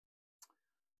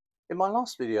In my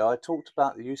last video, I talked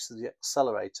about the use of the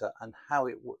accelerator and how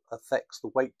it affects the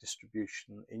weight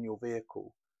distribution in your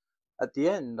vehicle. At the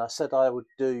end, I said I would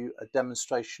do a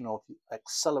demonstration of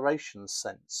acceleration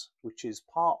sense, which is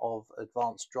part of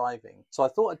advanced driving. So I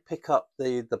thought I'd pick up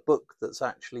the book that's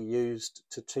actually used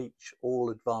to teach all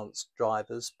advanced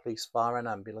drivers, police, fire and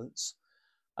ambulance,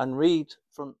 and read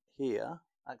from here.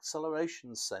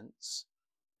 Acceleration sense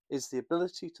is the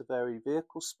ability to vary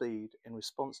vehicle speed in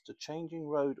response to changing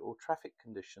road or traffic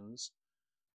conditions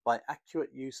by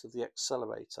accurate use of the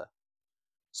accelerator,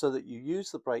 so that you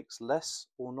use the brakes less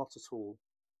or not at all.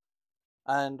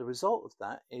 And the result of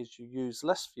that is you use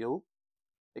less fuel,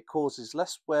 it causes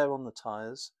less wear on the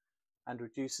tyres and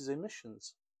reduces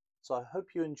emissions. So I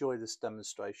hope you enjoy this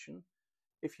demonstration.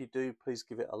 If you do, please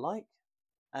give it a like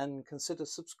and consider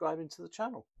subscribing to the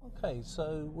channel. Okay,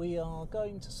 so we are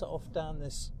going to set off down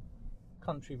this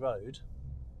country road,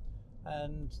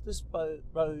 and this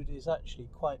road is actually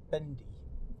quite bendy,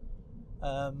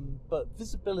 but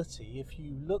visibility, if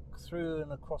you look through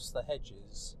and across the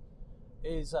hedges,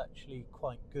 is actually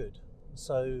quite good.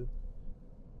 So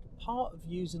part of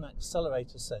using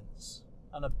accelerator sense,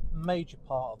 and a major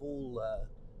part of all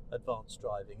advanced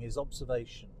driving, is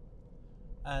observation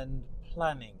and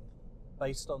planning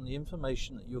based on the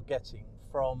information that you're getting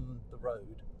from the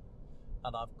road.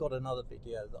 And I've got another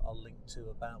video that I'll link to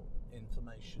about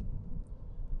information.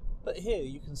 But here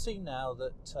you can see now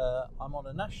that I'm on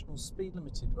a national speed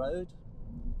limited road.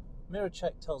 Mirror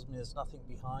check tells me there's nothing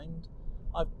behind.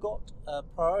 I've got a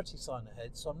priority sign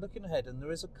ahead, so I'm looking ahead and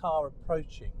there is a car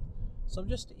approaching. So I'm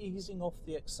just easing off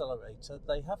the accelerator.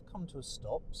 They have come to a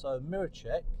stop, so mirror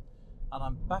check, and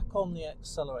I'm back on the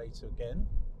accelerator again.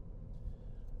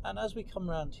 And as we come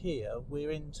around here, we're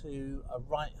into a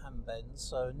right-hand bend,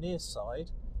 so near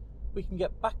side. We can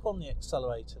get back on the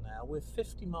accelerator now. We're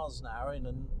 50 miles an hour in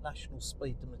a national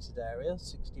speed limited area,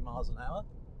 60 miles an hour.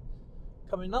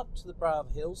 Coming up to the brow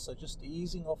of the hill, so just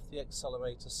easing off the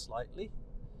accelerator slightly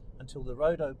until the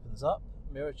road opens up.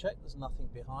 Mirror check, there's nothing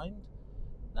behind.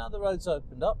 Now the road's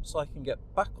opened up, so I can get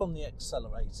back on the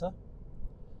accelerator.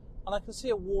 And I can see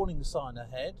a warning sign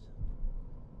ahead.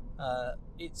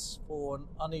 It's for an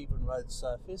uneven road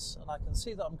surface, and I can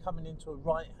see that I'm coming into a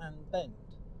right-hand bend.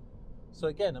 So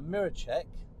again, a mirror check,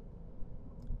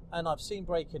 and I've seen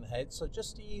braking ahead, so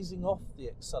just easing off the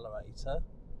accelerator.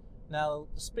 Now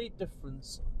the speed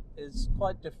difference is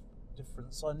quite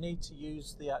different, so I need to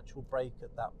use the actual brake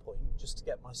at that point just to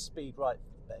get my speed right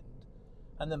for the bend,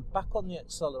 and then back on the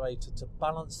accelerator to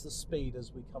balance the speed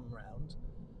as we come round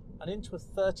and into a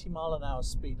 30 mile an hour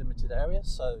speed limited area.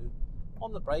 So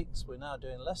on the brakes, we're now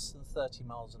doing less than 30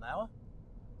 miles an hour.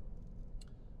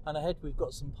 And ahead we've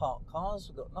got some parked cars.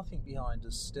 We've got nothing behind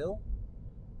us still.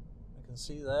 I can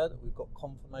see there that we've got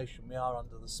confirmation we are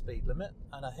under the speed limit.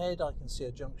 And ahead I can see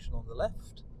a junction on the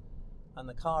left. And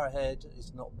the car ahead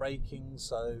is not braking,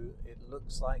 so it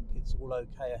looks like it's all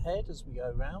okay ahead as we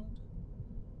go round.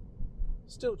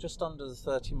 Still just under the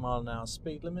 30 mile an hour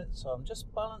speed limit, so I'm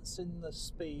just balancing the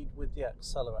speed with the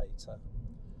accelerator.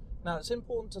 Now it's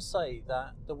important to say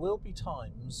that there will be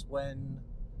times when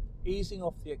easing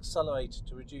off the accelerator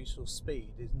to reduce your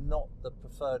speed is not the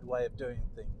preferred way of doing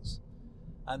things,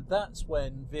 and that's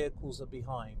when vehicles are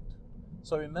behind.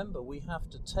 So remember, we have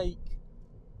to take,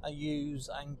 use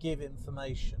and give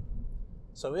information.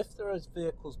 So if there are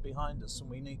vehicles behind us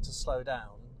and we need to slow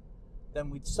down,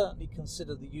 then we'd certainly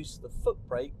consider the use of the foot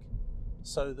brake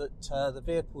so that the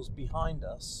vehicles behind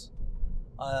us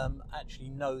actually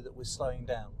know that we're slowing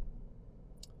down.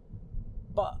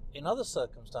 But in other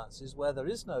circumstances where there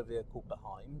is no vehicle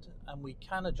behind and we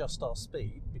can adjust our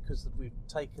speed because we've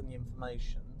taken the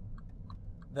information,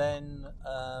 then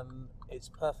it's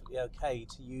perfectly okay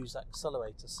to use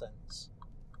accelerator sense.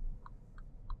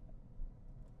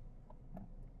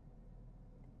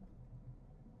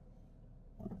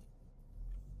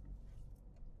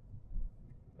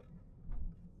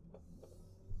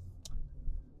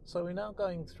 So we're now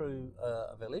going through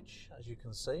a village, as you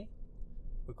can see.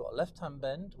 We've got a left-hand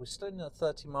bend. We're still in a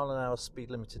 30 mile an hour speed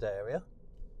limited area.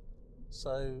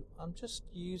 So I'm just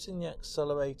using the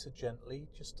accelerator gently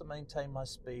just to maintain my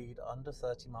speed under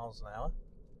 30 miles an hour,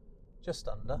 just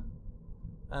under.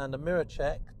 And a mirror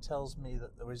check tells me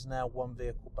that there is now one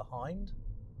vehicle behind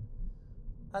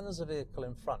and there's a vehicle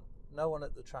in front. No one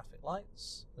at the traffic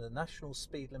lights, the national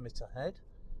speed limit ahead,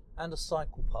 and a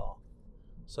cycle path.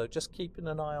 So just keeping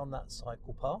an eye on that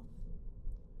cycle path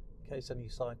in case any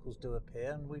cycles do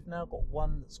appear, and we've now got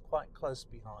one that's quite close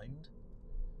behind.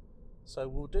 So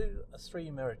we'll do a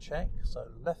 3 mirror check, so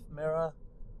left mirror,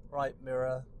 right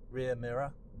mirror, rear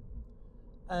mirror,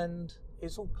 and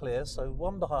it's all clear. So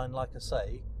one behind, like I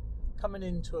say, coming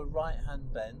into a right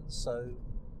hand bend, so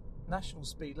national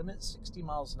speed limit 60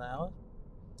 miles an hour.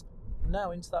 I'm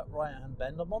now into that right hand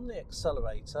bend. I'm on the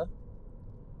accelerator.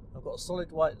 I've got a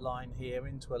solid white line here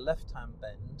into a left hand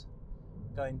bend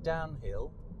going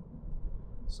downhill,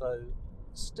 so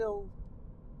still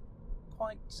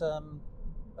quite a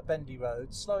bendy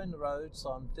road, slowing the road, so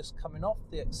I'm just coming off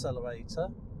the accelerator,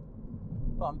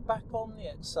 but I'm back on the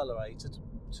accelerator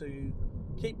to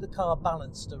keep the car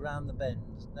balanced around the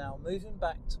bend. Now moving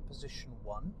back to position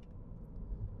 1,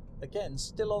 again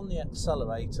still on the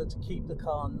accelerator to keep the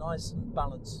car nice and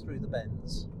balanced through the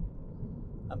bends,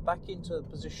 and back into a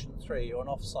position 3, or an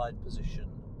offside position.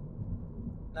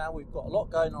 Now we've got a lot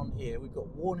going on here. We've got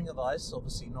warning of ice,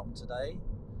 obviously not today,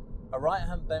 a right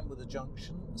hand bend with a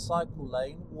junction, a cycle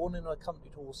lane, warning of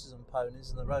accompanied horses and ponies,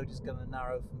 and the road is going to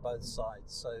narrow from both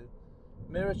sides. So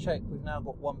mirror check, we've now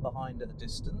got one behind at a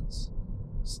distance,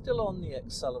 still on the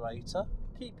accelerator,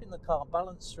 keeping the car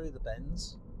balanced through the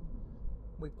bends.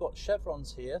 We've got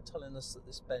chevrons here telling us that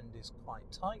this bend is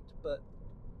quite tight, but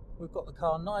we've got the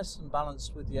car nice and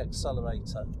balanced with the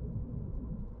accelerator.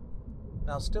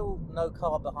 Now still no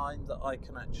car behind that I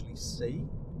can actually see.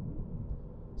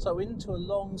 So into a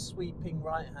long sweeping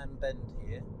right hand bend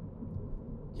here,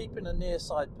 keeping a near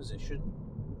side position,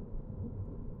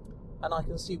 and I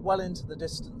can see well into the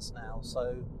distance now.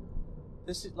 So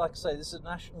this is, like I say, this is a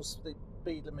national speed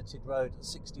limited road at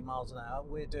 60 miles an hour.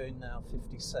 We're doing now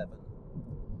 57.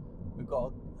 We've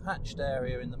got a hatched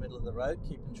area in the middle of the road,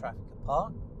 keeping traffic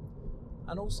apart.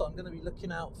 And also I'm going to be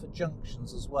looking out for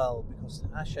junctions as well, because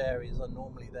hash areas are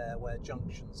normally there where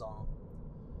junctions are.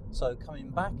 So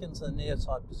coming back into the near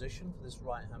side position for this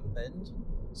right hand bend,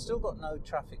 still got no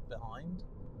traffic behind,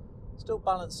 still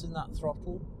balancing that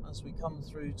throttle as we come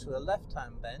through to a left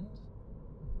hand bend,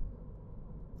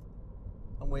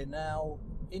 and we're now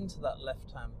into that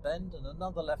left hand bend and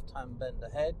another left hand bend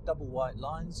ahead, double white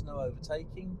lines, no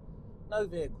overtaking, no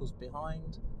vehicles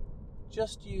behind,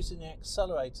 just using the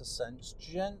accelerator sense,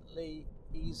 gently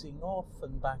easing off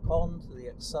and back on to the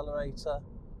accelerator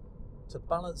to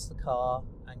balance the car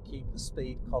and keep the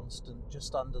speed constant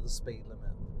just under the speed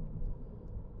limit.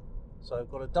 So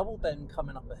I've got a double bend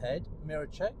coming up ahead, mirror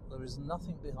check, there is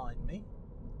nothing behind me.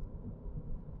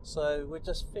 So we're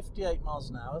just 58 miles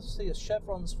an hour, see a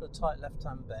chevrons for a tight left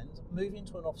hand bend, moving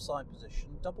to an offside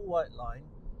position, double white line,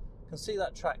 can see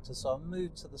that tractor, so I'll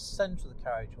move to the centre of the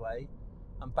carriageway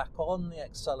and back on the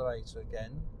accelerator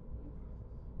again,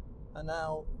 and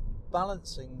now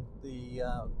balancing the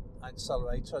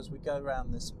accelerator as we go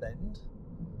around this bend,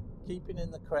 keeping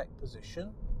in the correct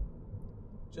position,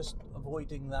 just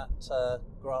avoiding that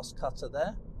grass cutter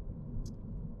there,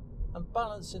 and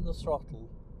balancing the throttle.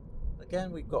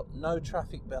 Again, we've got no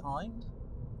traffic behind,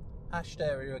 hashed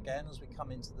area again as we come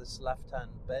into this left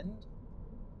hand bend,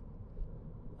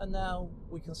 and now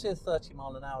we can see a 30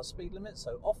 mile an hour speed limit,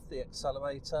 so off the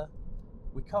accelerator.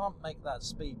 We can't make that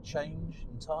speed change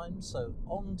in time, so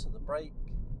onto the brake,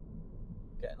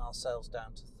 getting ourselves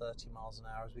down to 30 miles an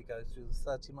hour as we go through the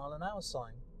 30 mile an hour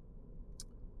sign.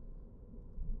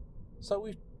 So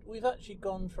we've actually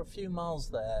gone for a few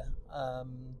miles there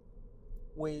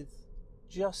with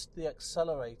just the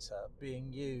accelerator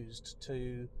being used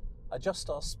to adjust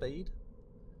our speed.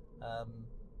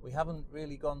 We haven't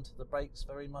really gone to the brakes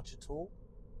very much at all,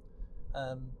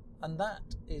 and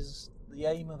that is the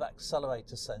aim of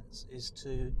accelerator sense, is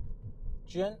to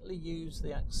gently use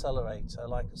the accelerator,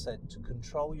 like I said, to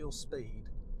control your speed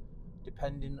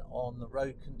depending on the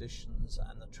road conditions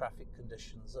and the traffic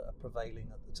conditions that are prevailing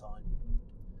at the time.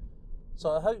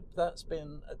 So I hope that's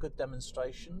been a good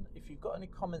demonstration. If you've got any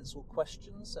comments or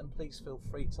questions, then please feel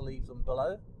free to leave them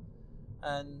below,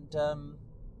 and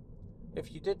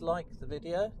if you did like the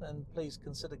video, then please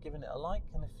consider giving it a like,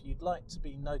 and if you'd like to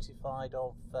be notified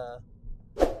of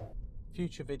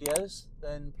future videos,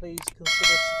 then please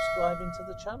consider subscribing to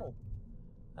the channel,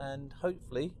 and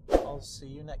hopefully I'll see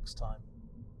you next time.